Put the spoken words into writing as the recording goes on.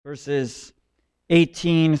verses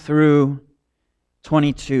 18 through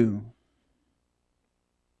 22.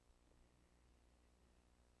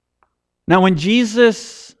 Now, when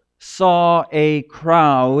Jesus saw a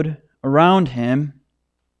crowd around him,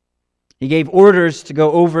 he gave orders to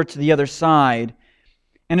go over to the other side.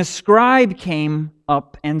 And a scribe came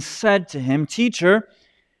up and said to him, "Teacher,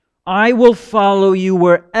 I will follow you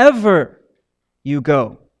wherever you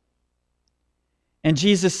go." And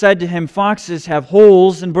Jesus said to him, "Foxes have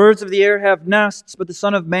holes and birds of the air have nests, but the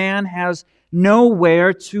Son of Man has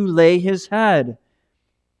nowhere to lay his head."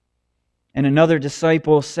 And another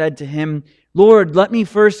disciple said to him, "Lord, let me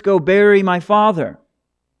first go bury my father."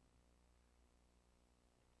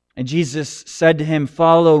 And Jesus said to him,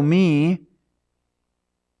 "Follow me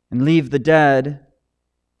and leave the dead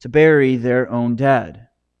to bury their own dead."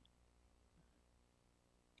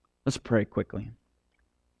 Let's pray quickly.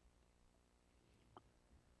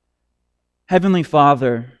 Heavenly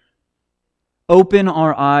Father, open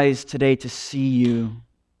our eyes today to see you.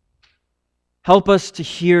 Help us to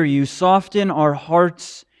hear you. Soften our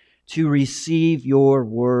hearts to receive your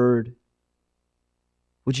word.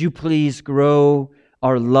 Would you please grow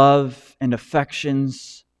our love and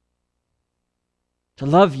affections to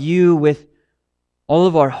love you with all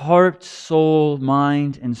of our heart, soul,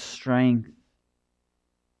 mind, and strength,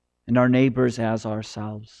 and our neighbors as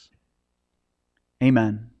ourselves.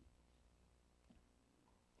 Amen.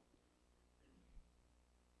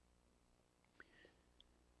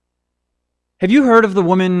 Have you heard of the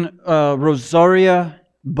woman Rosaria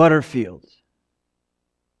Butterfield?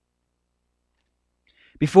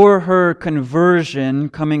 Before her conversion,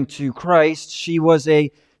 coming to Christ, she was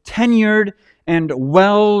a tenured and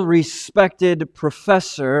well-respected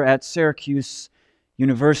professor at Syracuse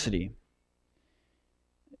University.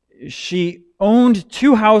 She owned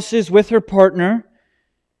 2 houses with her partner.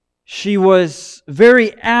 She was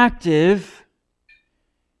very active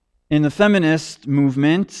in the feminist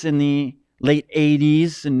movement in the late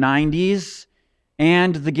 80s and 90s,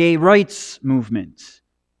 and the gay rights movement.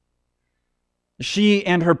 She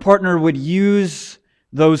and her partner would use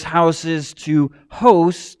those houses to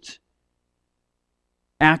host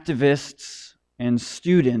activists and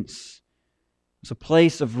students. It was a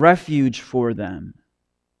place of refuge for them.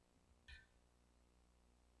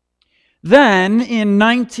 Then, in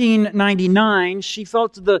 1999, she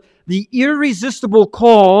felt the irresistible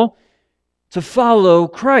call to follow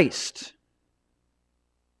Christ.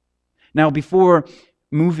 Now, before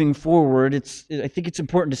moving forward, I think it's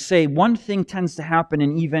important to say one thing tends to happen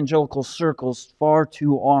in evangelical circles far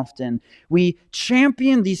too often. We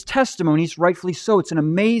champion these testimonies, rightfully so. It's an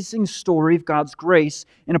amazing story of God's grace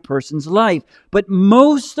in a person's life. But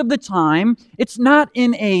most of the time, it's not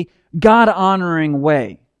in a God-honoring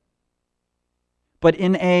way, but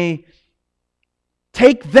in a,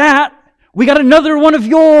 "Take that, we got another one of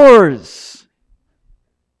yours."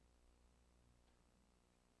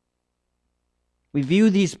 We view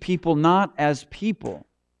these people not as people,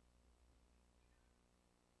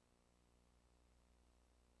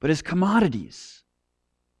 but as commodities,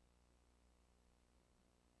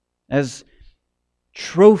 as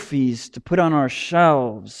trophies to put on our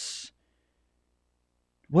shelves.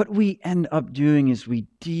 What we end up doing is we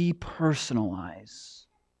depersonalize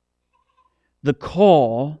the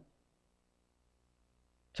call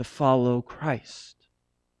to follow Christ.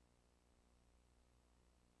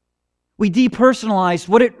 We depersonalized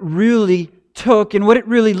what it really took and what it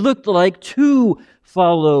really looked like to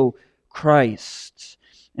follow Christ.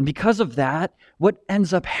 And because of that, what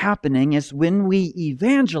ends up happening is when we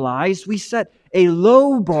evangelize, we set a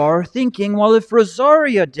low bar thinking, well, if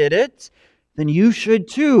Rosaria did it, then you should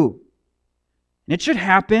too. And it should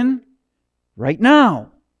happen right now.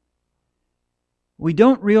 We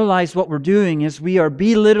don't realize what we're doing is we are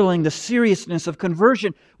belittling the seriousness of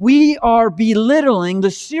conversion. We are belittling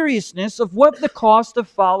the seriousness of what the cost of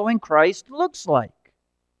following Christ looks like.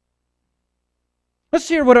 Let's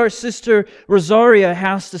hear what our sister Rosaria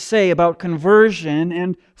has to say about conversion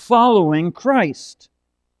and following Christ.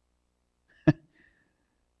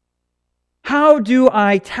 How do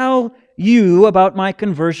I tell you about my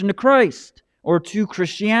conversion to Christ or to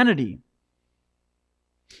Christianity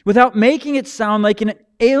without making it sound like an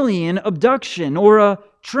alien abduction or a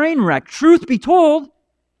train wreck? Truth be told,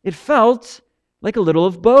 it felt like a little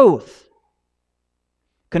of both.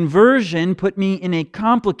 Conversion put me in a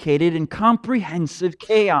complicated and comprehensive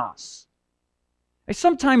chaos. I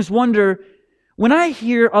sometimes wonder, when I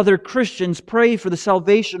hear other Christians pray for the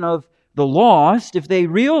salvation of the lost, if they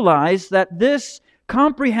realize that this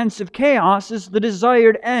comprehensive chaos is the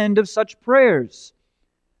desired end of such prayers.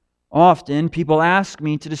 Often people ask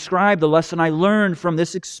me to describe the lesson I learned from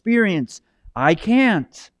this experience. I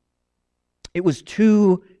can't. It was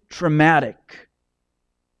too traumatic.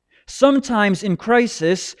 Sometimes in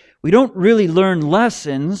crisis, we don't really learn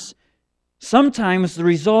lessons. Sometimes the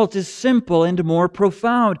result is simple and more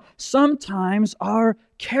profound. Sometimes our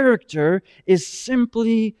character is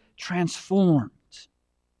simply transformed.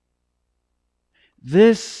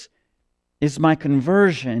 This is my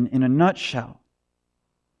conversion in a nutshell.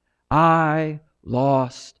 I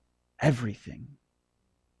lost everything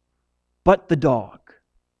but the dog.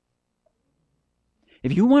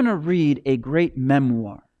 If you want to read a great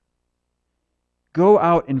memoir, go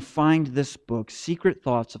out and find this book, Secret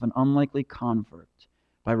Thoughts of an Unlikely Convert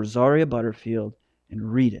by Rosaria Butterfield,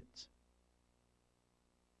 and read it.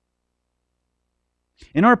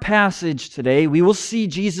 In our passage today, we will see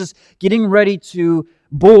Jesus getting ready to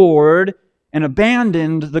board and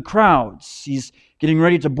abandon the crowds. He's getting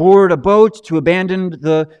ready to board a boat to abandon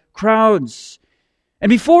the crowds. And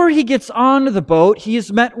before he gets on the boat, he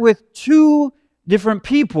is met with two different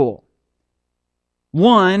people.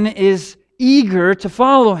 One is eager to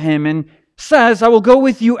follow him and says, I will go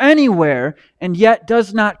with you anywhere, and yet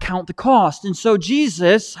does not count the cost. And so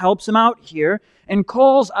Jesus helps him out here and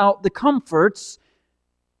calls out the comforts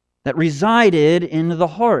that resided in the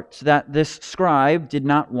heart that this scribe did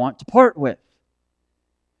not want to part with.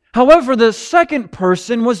 However, the second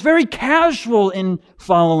person was very casual in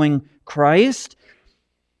following Christ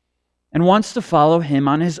and wants to follow him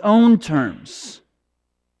on his own terms.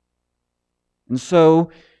 And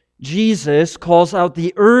so Jesus calls out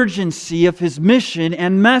the urgency of his mission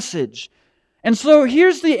and message. And so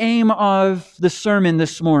here's the aim of the sermon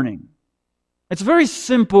this morning. It's a very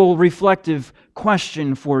simple, reflective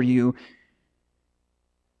question for you.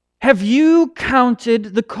 Have you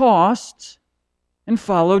counted the cost and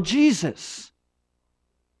followed Jesus?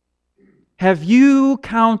 Have you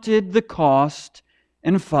counted the cost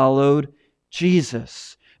and followed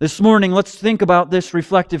Jesus? This morning, let's think about this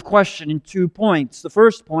reflective question in 2 points. The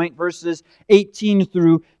first point, verses 18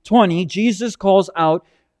 through 20, Jesus calls out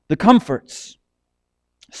the comforts.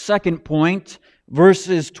 Second point,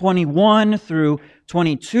 verses 21 through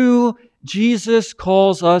 22, Jesus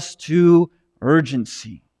calls us to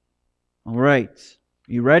urgency. All right,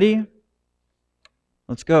 you ready?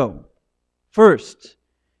 Let's go. First,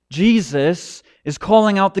 Jesus is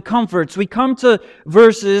calling out the comforts. We come to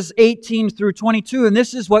verses 18 through 22, and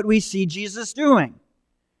this is what we see Jesus doing.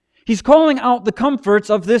 He's calling out the comforts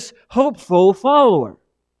of this hopeful follower.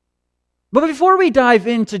 But before we dive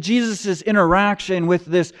into Jesus' interaction with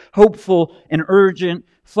this hopeful and urgent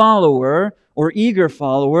follower, or eager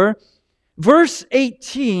follower, verse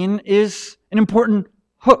 18 is an important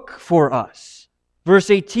hook for us. Verse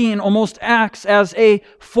 18 almost acts as a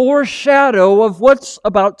foreshadow of what's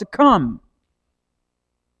about to come.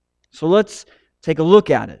 So let's take a look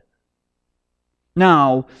at it.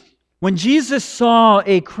 Now, when Jesus saw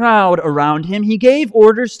a crowd around him, he gave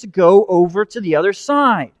orders to go over to the other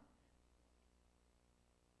side.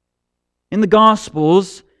 In the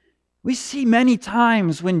Gospels, we see many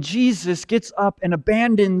times when Jesus gets up and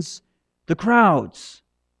abandons the crowds.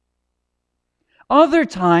 Other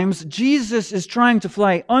times, Jesus is trying to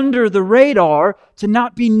fly under the radar to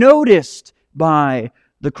not be noticed by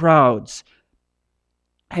the crowds.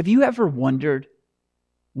 Have you ever wondered,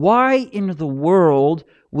 why in the world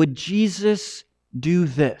would Jesus do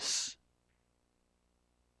this?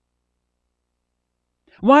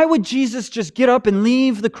 Why would Jesus just get up and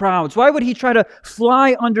leave the crowds? Why would he try to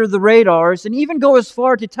fly under the radars and even go as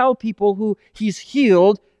far to tell people who he's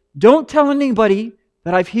healed, don't tell anybody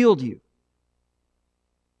that I've healed you?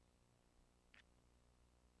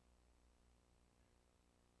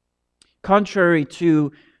 Contrary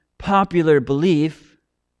to popular belief,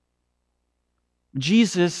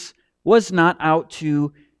 Jesus was not out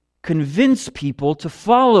to convince people to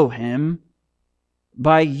follow him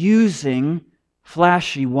by using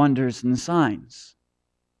flashy wonders and signs.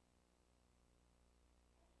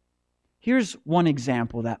 Here's one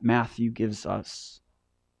example that Matthew gives us.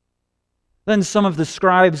 Then some of the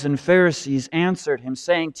scribes and Pharisees answered him,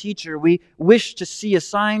 saying, "Teacher, we wish to see a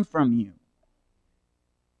sign from you."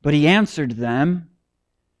 But he answered them,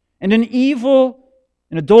 "And an evil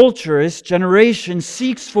and adulterous generation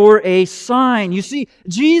seeks for a sign." You see,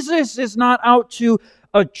 Jesus is not out to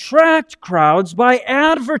attract crowds by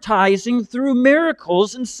advertising through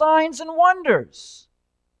miracles and signs and wonders.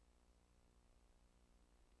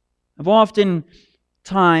 I've often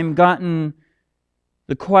gotten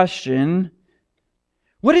the question,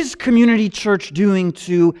 what is Community Church doing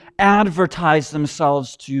to advertise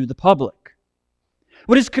themselves to the public?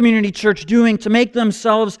 What is Community Church doing to make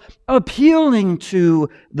themselves appealing to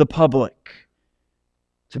the public,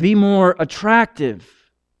 to be more attractive?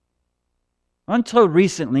 Until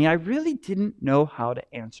recently, I really didn't know how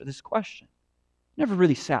to answer this question. It never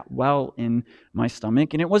really sat well in my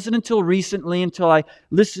stomach, and it wasn't until recently, until I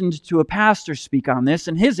listened to a pastor speak on this,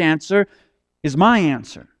 and his answer is my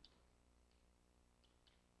answer.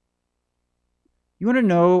 You want to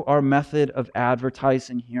know our method of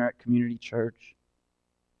advertising here at Community Church?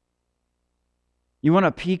 You want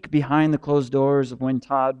to peek behind the closed doors of when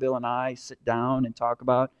Todd, Bill, and I sit down and talk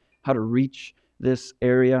about how to reach this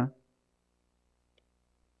area?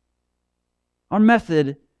 Our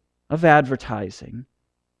method of advertising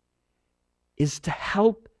is to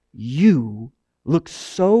help you look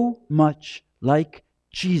so much like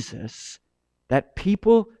Jesus that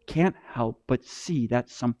people can't help but see that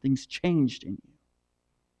something's changed in you.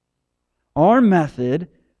 Our method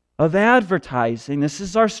of advertising, this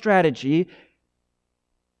is our strategy,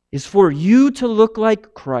 is for you to look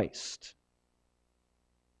like Christ.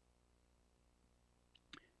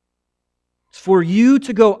 It's for you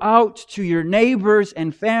to go out to your neighbors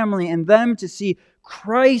and family and them to see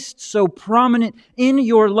Christ so prominent in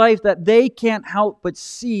your life that they can't help but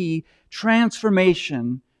see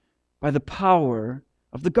transformation by the power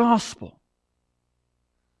of the gospel.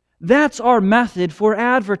 That's our method for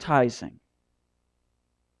advertising.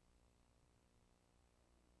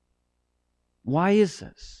 Why is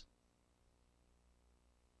this?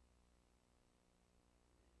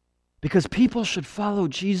 Because people should follow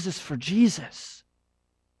Jesus for Jesus.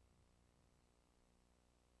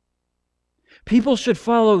 People should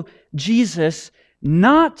follow Jesus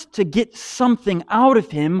not to get something out of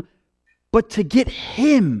Him, but to get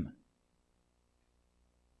Him.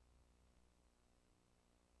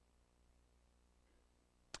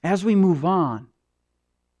 As we move on,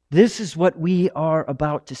 this is what we are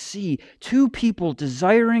about to see. Two people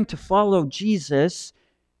desiring to follow Jesus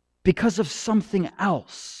because of something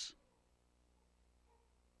else.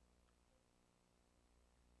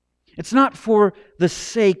 It's not for the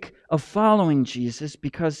sake of following Jesus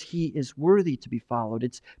because He is worthy to be followed.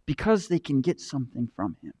 It's because they can get something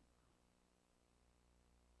from Him.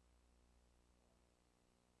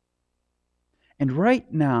 And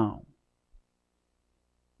right now,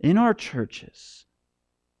 in our churches,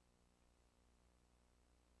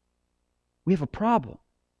 we have a problem.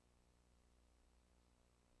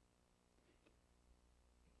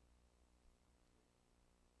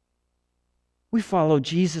 We follow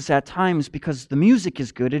Jesus at times because the music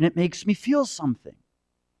is good and it makes me feel something.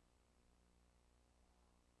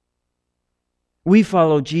 We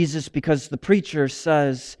follow Jesus because the preacher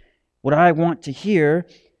says what I want to hear,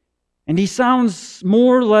 and he sounds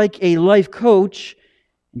more like a life coach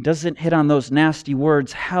and doesn't hit on those nasty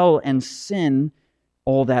words, hell and sin,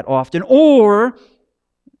 all that often. Or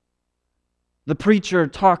the preacher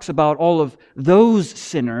talks about all of those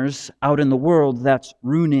sinners out in the world that's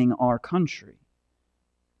ruining our country.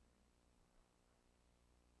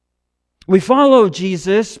 We follow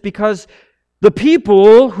Jesus because the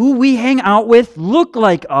people who we hang out with look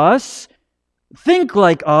like us, think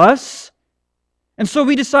like us, and so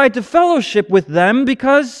we decide to fellowship with them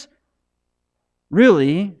because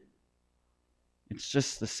really, it's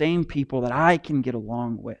just the same people that I can get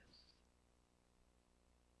along with.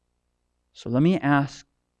 So let me ask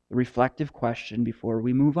the reflective question before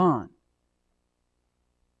we move on.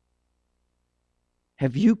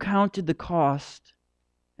 Have you counted the cost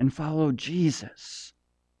and followed Jesus?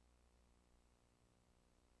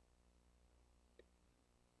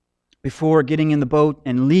 Before getting in the boat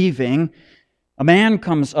and leaving, a man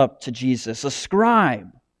comes up to Jesus, a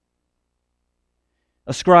scribe.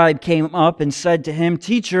 A scribe came up and said to him,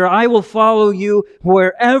 "Teacher, I will follow you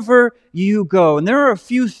wherever you go." And there are a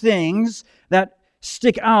few things that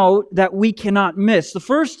stick out that we cannot miss. The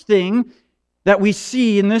first thing that we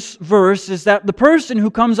see in this verse is that the person who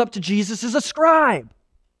comes up to Jesus is a scribe.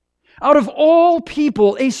 Out of all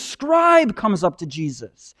people, a scribe comes up to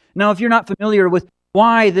Jesus. Now, if you're not familiar with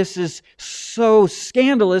why this is so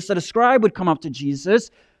scandalous that a scribe would come up to Jesus,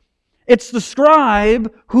 it's the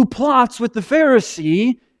scribe who plots with the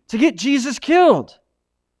Pharisee to get Jesus killed.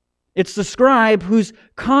 It's the scribe who's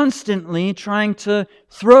constantly trying to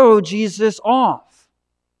throw Jesus off.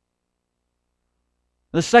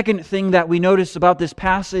 The second thing that we notice about this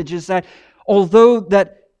passage is that although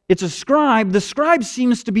that it's a scribe, the scribe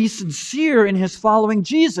seems to be sincere in his following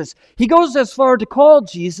Jesus. He goes as far to call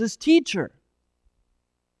Jesus teacher.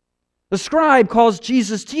 The scribe calls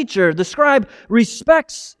Jesus teacher. The scribe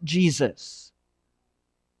respects Jesus.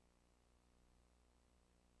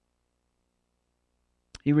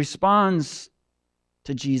 He responds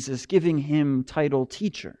to Jesus, giving him title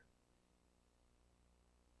teacher.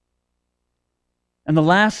 And the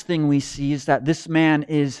last thing we see is that this man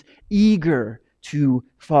is eager to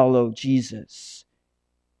follow Jesus.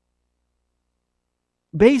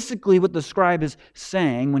 Basically, what the scribe is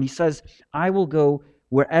saying when he says, I will go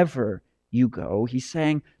wherever you go, he's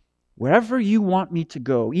saying, wherever you want me to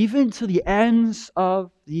go, even to the ends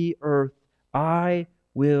of the earth, I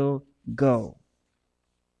will go.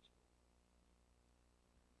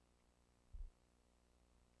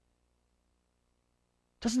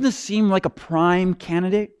 Doesn't this seem like a prime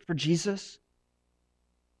candidate for Jesus?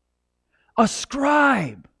 A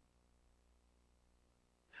scribe.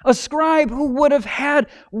 A scribe who would have had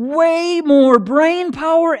way more brain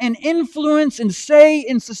power and influence and say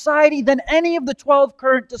in society than any of the 12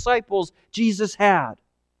 current disciples Jesus had.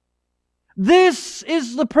 This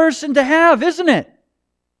is the person to have, isn't it?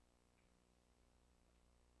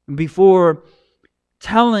 Before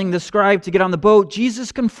telling the scribe to get on the boat,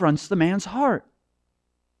 Jesus confronts the man's heart.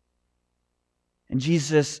 And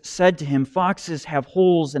Jesus said to him, foxes have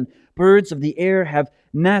holes and birds of the air have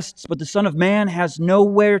nests, but the Son of Man has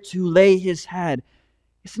nowhere to lay his head.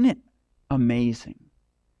 Isn't it amazing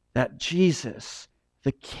that Jesus,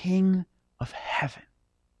 the King of heaven,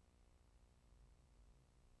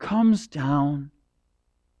 comes down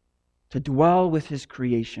to dwell with his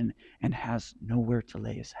creation and has nowhere to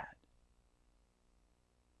lay his head?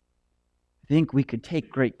 I think we could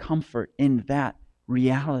take great comfort in that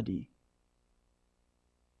reality.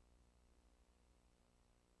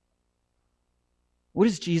 What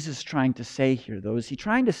is Jesus trying to say here, though? Is he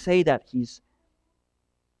trying to say that he's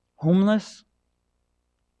homeless?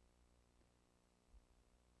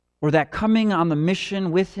 Or that coming on the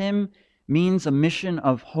mission with him means a mission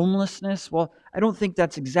of homelessness? Well, I don't think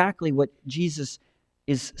that's exactly what Jesus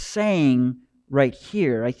is saying right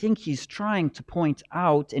here. I think he's trying to point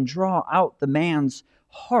out and draw out the man's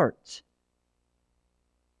heart.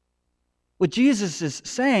 What Jesus is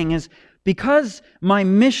saying is, because my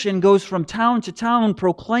mission goes from town to town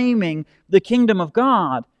proclaiming the kingdom of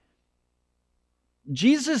God,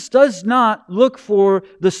 Jesus does not look for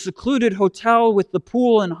the secluded hotel with the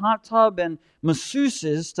pool and hot tub and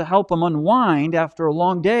masseuses to help him unwind after a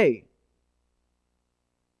long day.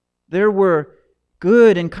 There were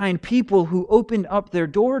good and kind people who opened up their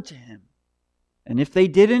door to him. And if they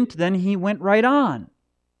didn't, then he went right on.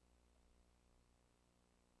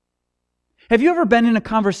 Have you ever been in a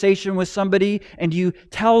conversation with somebody and you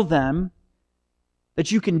tell them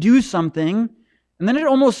that you can do something, and then it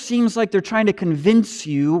almost seems like they're trying to convince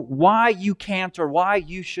you why you can't or why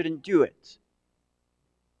you shouldn't do it?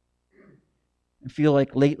 I feel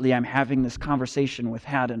like lately I'm having this conversation with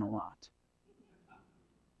Haddon a lot.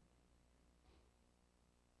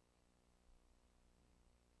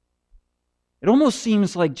 It almost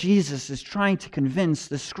seems like Jesus is trying to convince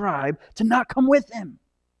the scribe to not come with him,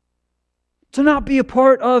 to not be a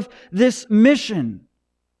part of this mission.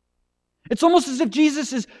 It's almost as if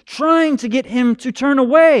Jesus is trying to get him to turn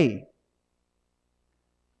away.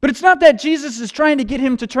 But it's not that Jesus is trying to get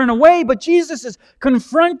him to turn away, but Jesus is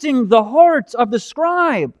confronting the heart of the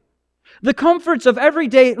scribe. The comforts of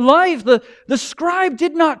everyday life. The scribe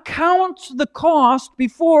did not count the cost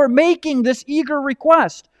before making this eager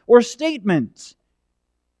request or statement.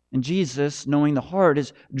 And Jesus, knowing the heart,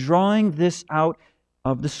 is drawing this out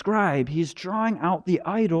of the scribe. He's drawing out the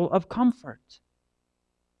idol of comfort.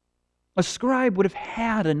 A scribe would have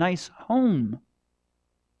had a nice home,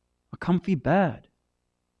 a comfy bed,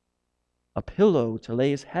 a pillow to lay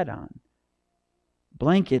his head on,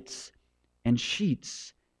 blankets and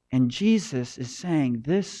sheets. And Jesus is saying,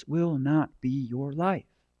 this will not be your life.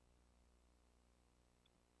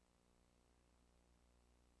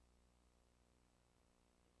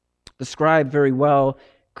 The scribe very well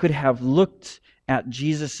could have looked at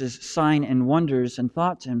Jesus' sign and wonders and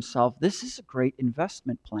thought to himself, this is a great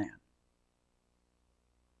investment plan.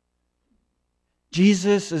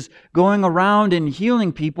 Jesus is going around and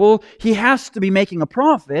healing people. He has to be making a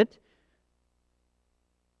profit.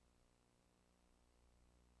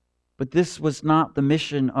 But this was not the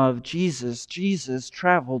mission of Jesus. Jesus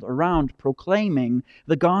traveled around proclaiming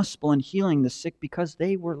the gospel and healing the sick because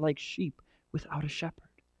they were like sheep without a shepherd.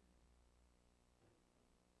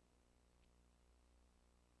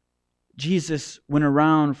 Jesus went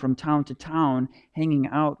around from town to town hanging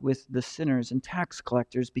out with the sinners and tax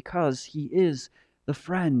collectors because he is the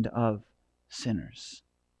friend of sinners.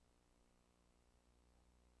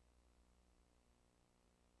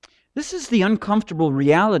 This is the uncomfortable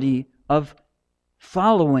reality of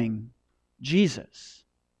following Jesus.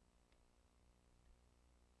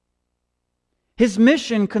 His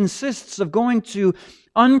mission consists of going to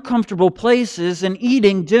uncomfortable places and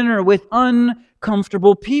eating dinner with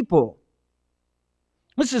uncomfortable people.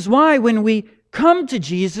 This is why when we come to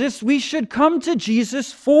Jesus, we should come to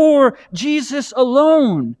Jesus for Jesus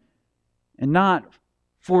alone and not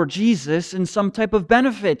for Jesus and some type of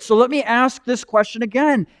benefit. So let me ask this question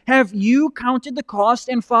again. Have you counted the cost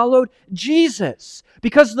and followed Jesus?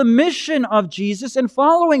 Because the mission of Jesus and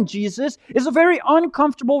following Jesus is a very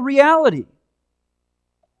uncomfortable reality.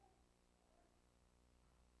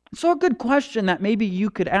 So a good question that maybe you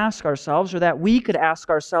could ask ourselves, or that we could ask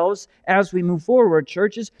ourselves as we move forward,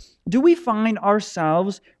 church, is, do we find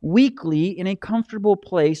ourselves weekly in a comfortable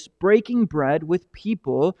place breaking bread with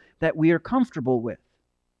people that we are comfortable with?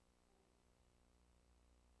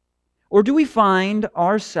 Or do we find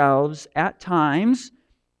ourselves at times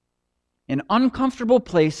in uncomfortable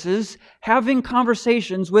places having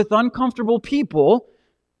conversations with uncomfortable people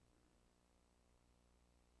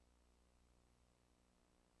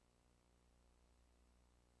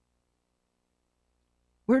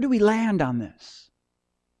Where do we land on this?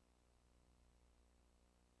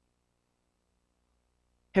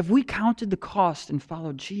 Have we counted the cost and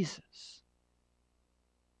followed Jesus?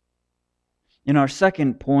 In our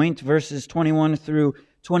second point, verses 21 through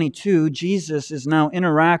 22, Jesus is now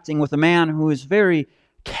interacting with a man who is very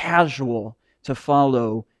casual to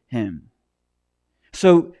follow him.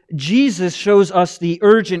 So Jesus shows us the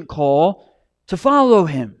urgent call to follow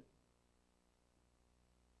him.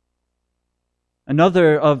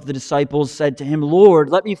 Another of the disciples said to him, "Lord,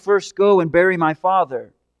 let me first go and bury my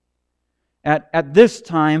father." At this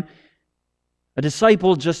time, a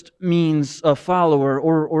disciple just means a follower,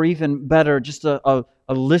 or even better, just a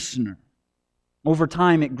listener. Over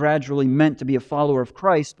time, it gradually meant to be a follower of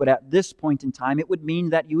Christ, but at this point in time, it would mean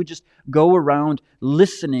that you would just go around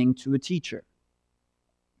listening to a teacher.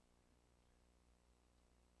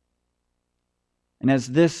 And as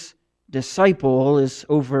this disciple is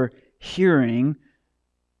overhearing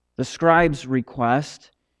the scribe's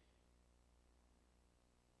request,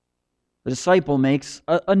 the disciple makes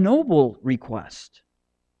a noble request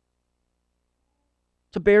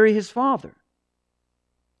to bury his father.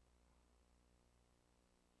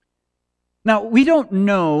 Now, we don't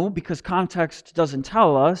know, because context doesn't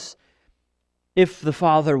tell us, if the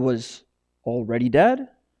father was already dead,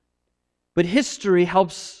 but history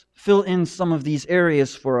helps fill in some of these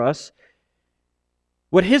areas for us.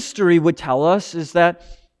 What history would tell us is that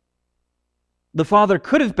the father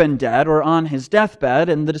could have been dead or on his deathbed,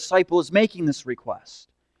 and the disciple is making this request.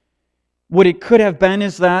 What it could have been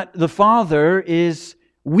is that the father is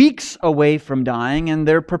weeks away from dying and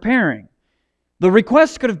they're preparing. The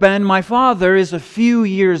request could have been, my father is a few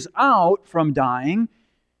years out from dying.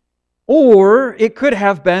 Or it could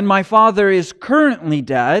have been, my father is currently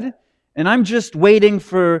dead and I'm just waiting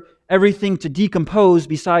for everything to decompose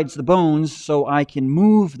besides the bones so I can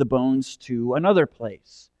move the bones to another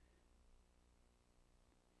place.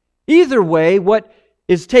 Either way, what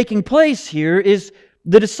is taking place here is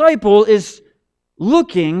the disciple is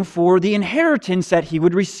looking for the inheritance that he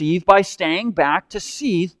would receive by staying back to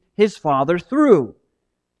see his father through.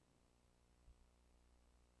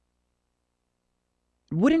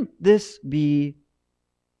 Wouldn't this be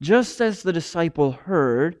just as the disciple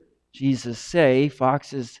heard Jesus say,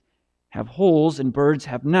 "Foxes have holes and birds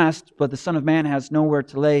have nests, but the Son of Man has nowhere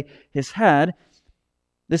to lay his head"?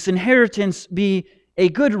 This inheritance be a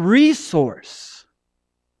good resource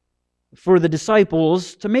for the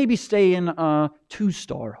disciples to maybe stay in a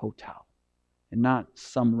 2-star hotel and not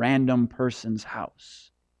some random person's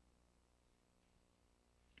house.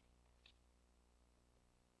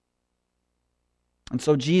 And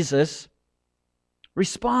so Jesus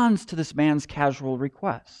responds to this man's casual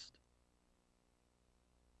request.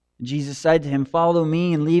 Jesus said to him, "Follow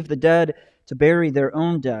me and leave the dead to bury their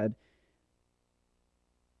own dead."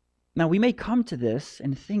 Now, we may come to this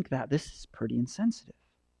and think that this is pretty insensitive.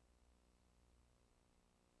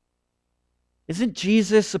 Isn't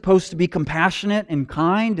Jesus supposed to be compassionate and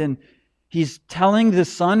kind? And he's telling the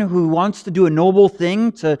son who wants to do a noble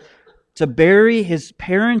thing to bury his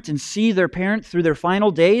parent and see their parent through their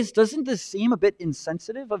final days. Doesn't this seem a bit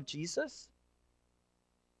insensitive of Jesus?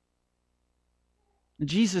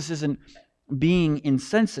 Jesus isn't being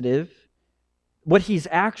insensitive. What he's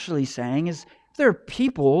actually saying is, if there are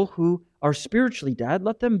people who are spiritually dead,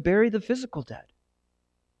 let them bury the physical dead.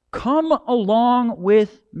 Come along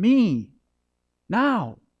with me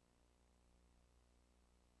now.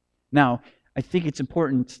 Now, I think it's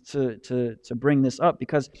important to bring this up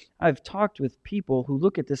because I've talked with people who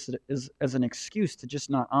look at this as an excuse to just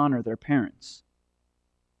not honor their parents.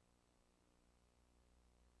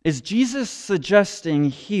 Is Jesus suggesting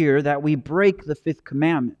here that we break the fifth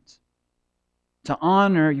commandment? To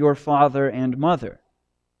honor your father and mother?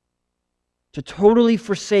 To totally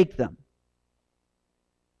forsake them?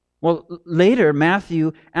 Well, later,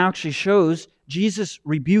 Matthew actually shows Jesus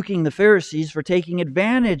rebuking the Pharisees for taking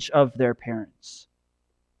advantage of their parents.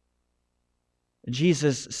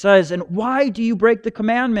 Jesus says, "And why do you break the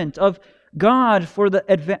commandment of God for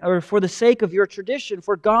the sake of your tradition?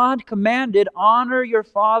 For God commanded, honor your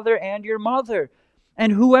father and your mother.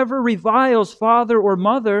 And whoever reviles father or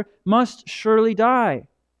mother must surely die."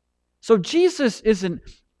 So Jesus isn't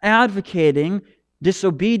advocating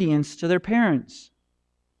disobedience to their parents.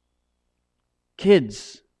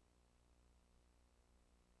 Kids,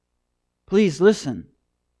 please listen.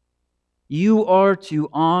 You are to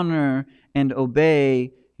honor and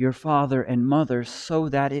obey your father and mother so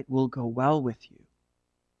that it will go well with you.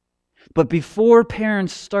 But before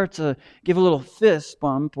parents start to give a little fist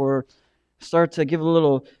bump or start to give a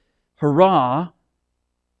little hurrah,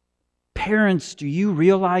 parents, do you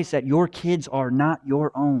realize that your kids are not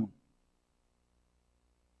your own?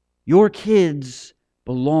 Your kids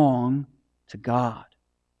belong to God.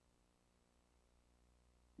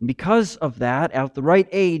 And because of that, at the right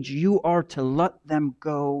age, you are to let them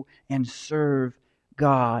go and serve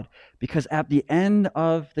God. Because at the end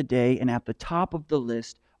of the day and at the top of the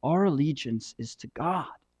list, our allegiance is to God.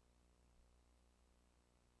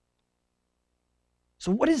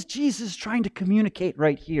 So what is Jesus trying to communicate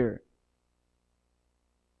right here?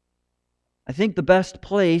 I think the best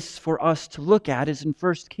place for us to look at is in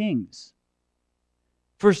 1 Kings.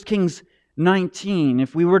 1 Kings 19.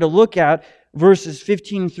 If we were to look at verses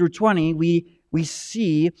 15 through 20, we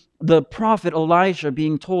see the prophet Elijah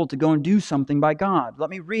being told to go and do something by God. Let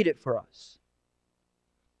me read it for us.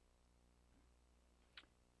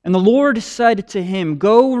 "And the Lord said to him,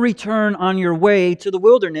 'Go, return on your way to the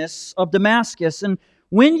wilderness of Damascus, and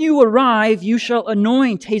when you arrive, you shall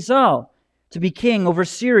anoint Hazael to be king over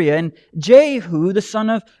Syria, and Jehu the son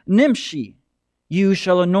of Nimshi you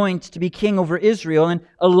shall anoint to be king over Israel, and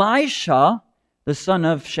Elisha the son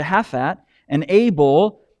of Shaphat, and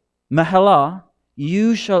Abel Meholah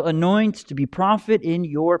you shall anoint to be prophet in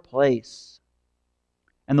your place.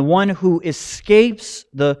 And the one who escapes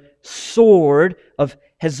the sword of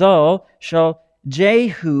Hazael shall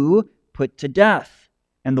Jehu put to death.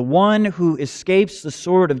 And the one who escapes the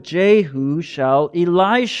sword of Jehu shall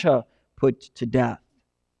Elisha put to death.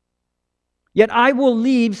 Yet I will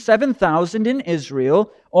leave 7,000 in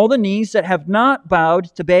Israel, all the knees that have not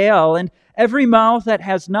bowed to Baal, and every mouth that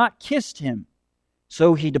has not kissed him.'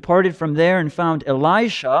 So he departed from there and found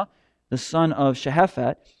Elisha, the son of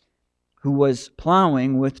Shaphat, who was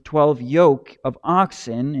plowing with 12 yoke of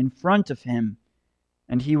oxen in front of him.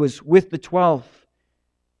 And he was with the 12.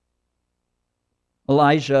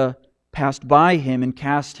 Elijah passed by him and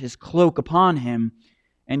cast his cloak upon him.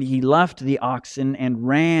 And he left the oxen and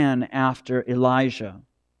ran after Elijah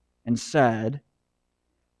and said,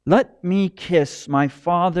 'Let me kiss my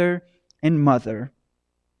father and mother,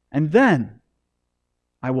 and then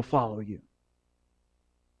I will follow you.'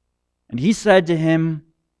 And he said to him,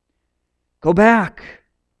 'Go back,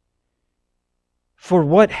 for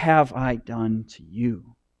what have I done to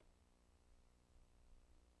you?'"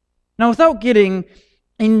 Now, without getting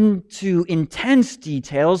into intense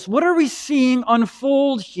details, what are we seeing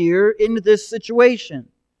unfold here in this situation?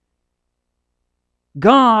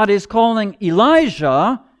 God is calling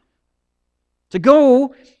Elijah to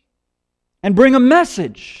go and bring a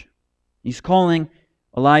message. He's calling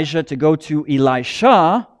Elijah to go to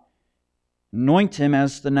Elisha, anoint him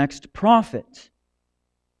as the next prophet.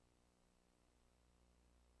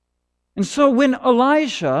 And so when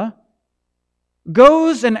Elisha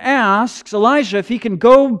goes and asks Elijah if he can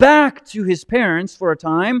go back to his parents for a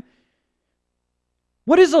time,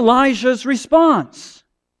 what is Elijah's response?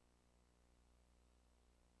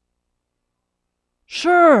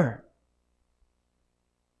 Sure.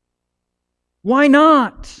 Why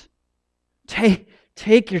not?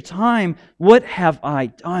 Take your time. What have I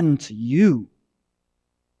done to you?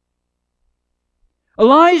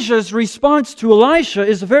 Elijah's response to Elisha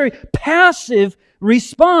is a very passive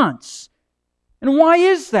response. And why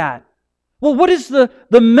is that? Well, what is the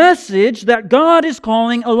message that God is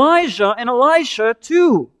calling Elijah and Elisha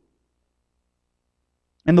to?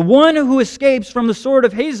 "And the one who escapes from the sword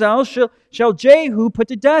of Hazael shall Jehu put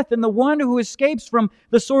to death, and the one who escapes from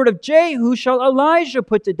the sword of Jehu shall Elisha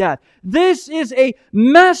put to death." This is a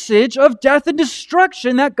message of death and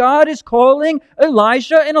destruction that God is calling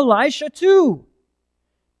Elijah and Elisha to.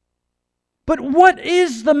 But what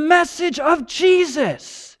is the message of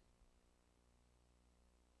Jesus?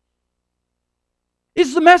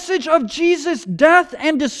 Is the message of Jesus' death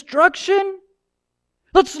and destruction?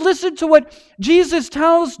 Let's listen to what Jesus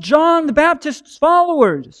tells John the Baptist's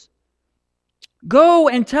followers. Go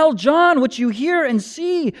and tell John what you hear and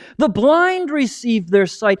see. The blind receive their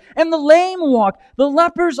sight, and the lame walk. The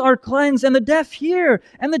lepers are cleansed, and the deaf hear,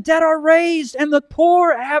 and the dead are raised, and the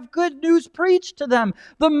poor have good news preached to them.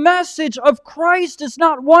 The message of Christ is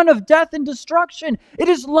not one of death and destruction. It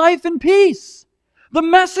is life and peace. The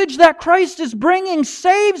message that Christ is bringing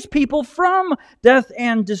saves people from death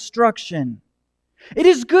and destruction. It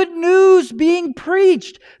is good news being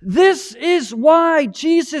preached. This is why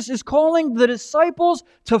Jesus is calling the disciples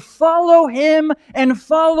to follow Him and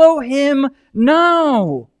follow Him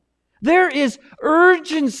now. There is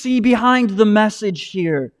urgency behind the message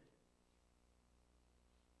here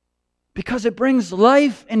because it brings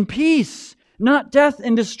life and peace, not death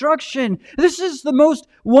and destruction. This is the most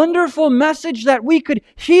wonderful message that we could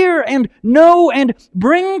hear and know and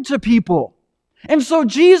bring to people. And so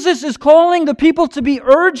Jesus is calling the people to be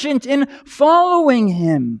urgent in following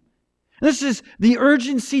Him. This is the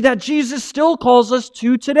urgency that Jesus still calls us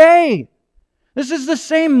to today. This is the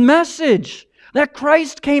same message that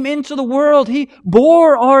Christ came into the world. He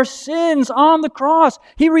bore our sins on the cross.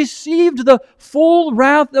 He received the full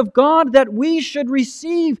wrath of God that we should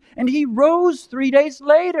receive. And He rose 3 days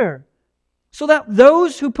later so that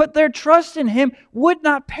those who put their trust in Him would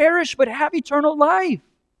not perish but have eternal life.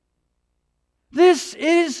 This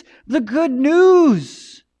is the good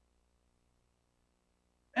news.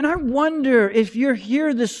 And I wonder if you're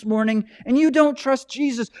here this morning and you don't trust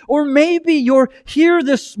Jesus, or maybe you're here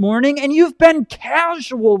this morning and you've been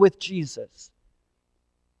casual with Jesus.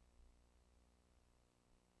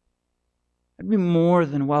 I'd be more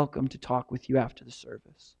than welcome to talk with you after the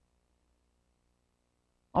service.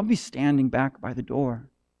 I'll be standing back by the door.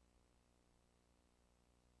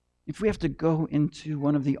 If we have to go into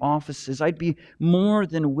one of the offices, I'd be more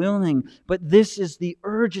than willing. But this is the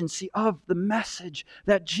urgency of the message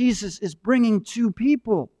that Jesus is bringing to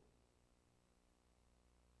people.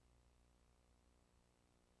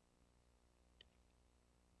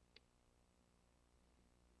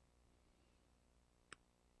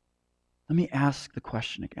 Let me ask the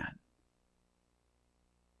question again.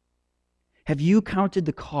 Have you counted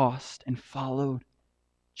the cost and followed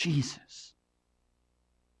Jesus?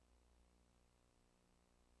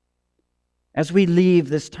 As we leave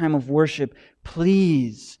this time of worship,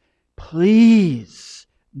 please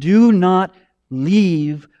do not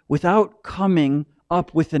leave without coming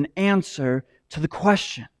up with an answer to the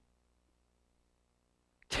question.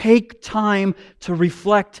 Take time to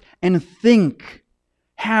reflect and think.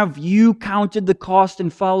 Have you counted the cost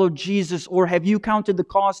and followed Jesus, or have you counted the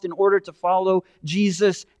cost in order to follow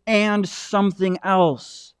Jesus and something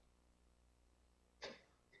else?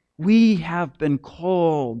 We have been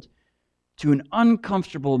called to an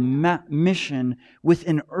uncomfortable mission with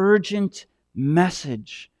an urgent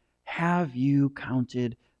message. Have you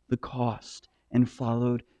counted the cost and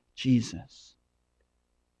followed Jesus?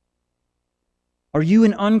 Are you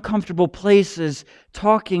in uncomfortable places,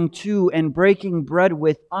 talking to and breaking bread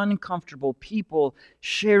with uncomfortable people,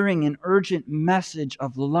 sharing an urgent message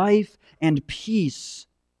of life and peace?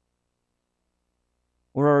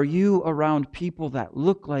 Or are you around people that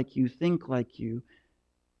look like you, think like you,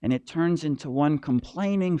 and it turns into one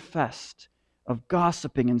complaining fest of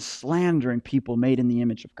gossiping and slandering people made in the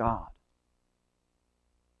image of God?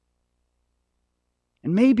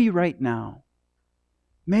 And maybe right now,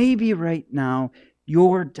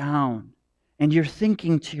 you're down and you're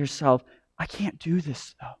thinking to yourself, I can't do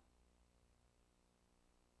this though.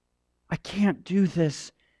 I can't do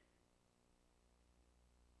this.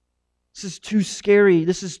 This is too scary.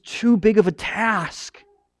 This is too big of a task.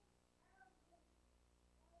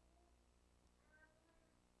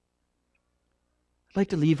 I'd like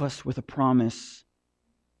to leave us with a promise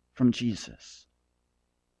from Jesus.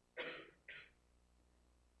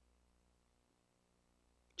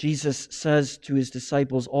 Jesus says to His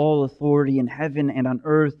disciples, all authority in heaven and on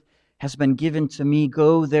earth has been given to me.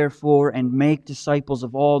 Go therefore and make disciples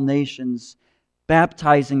of all nations,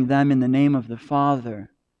 baptizing them in the name of the Father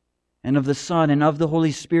and of the Son and of the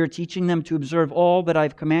Holy Spirit, teaching them to observe all that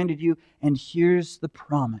I've commanded you. And here's the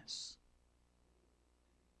promise.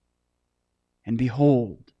 And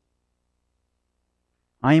behold,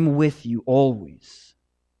 I am with you always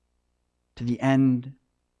to the end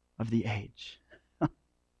of the age.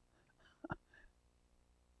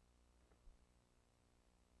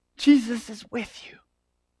 Jesus is with you.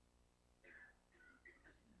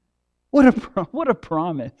 What a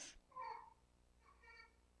promise.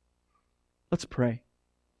 Let's pray.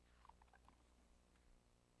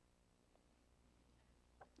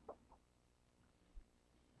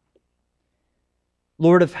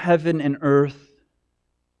 Lord of heaven and earth,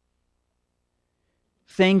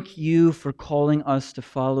 thank you for calling us to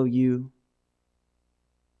follow you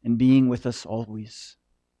and being with us always.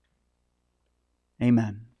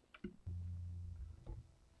 Amen.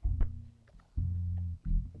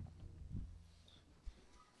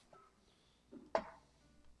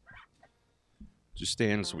 Just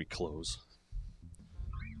stand as we close.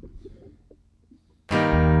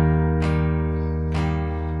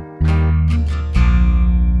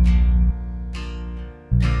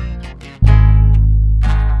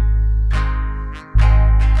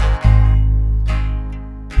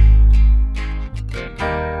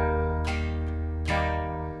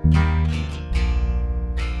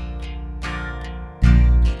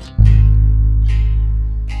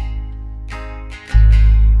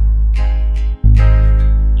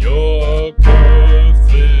 Your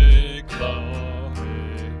perfect love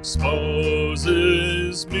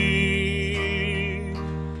exposes me.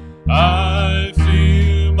 I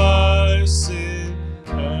feel my sin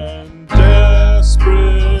and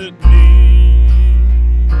desperate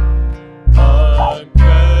need. My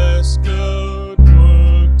best good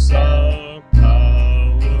works are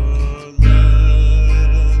powerless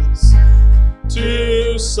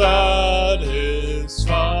to satisfy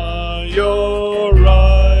your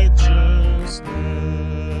righteousness.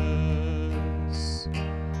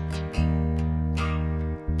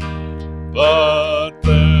 But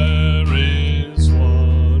there is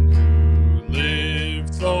one who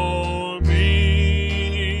lived for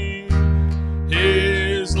me,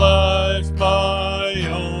 his life my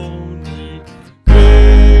only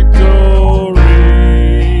victory,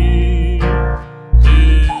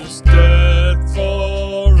 his death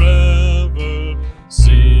forever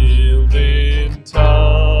sealed in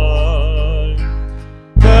time,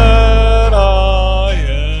 that I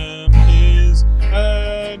am his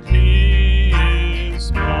and he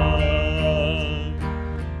is mine.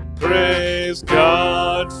 Praise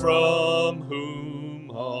God from whom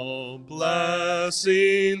all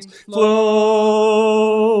blessings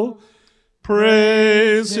flow.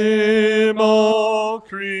 Praise him, all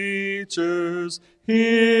creatures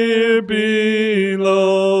here below.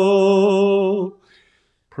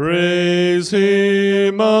 Praise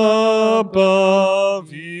him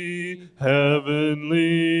above, ye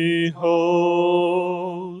heavenly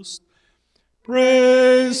host.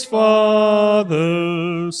 Praise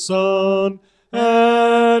Father, Son,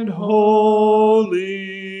 and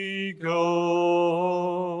Holy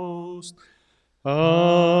Ghost. Amen.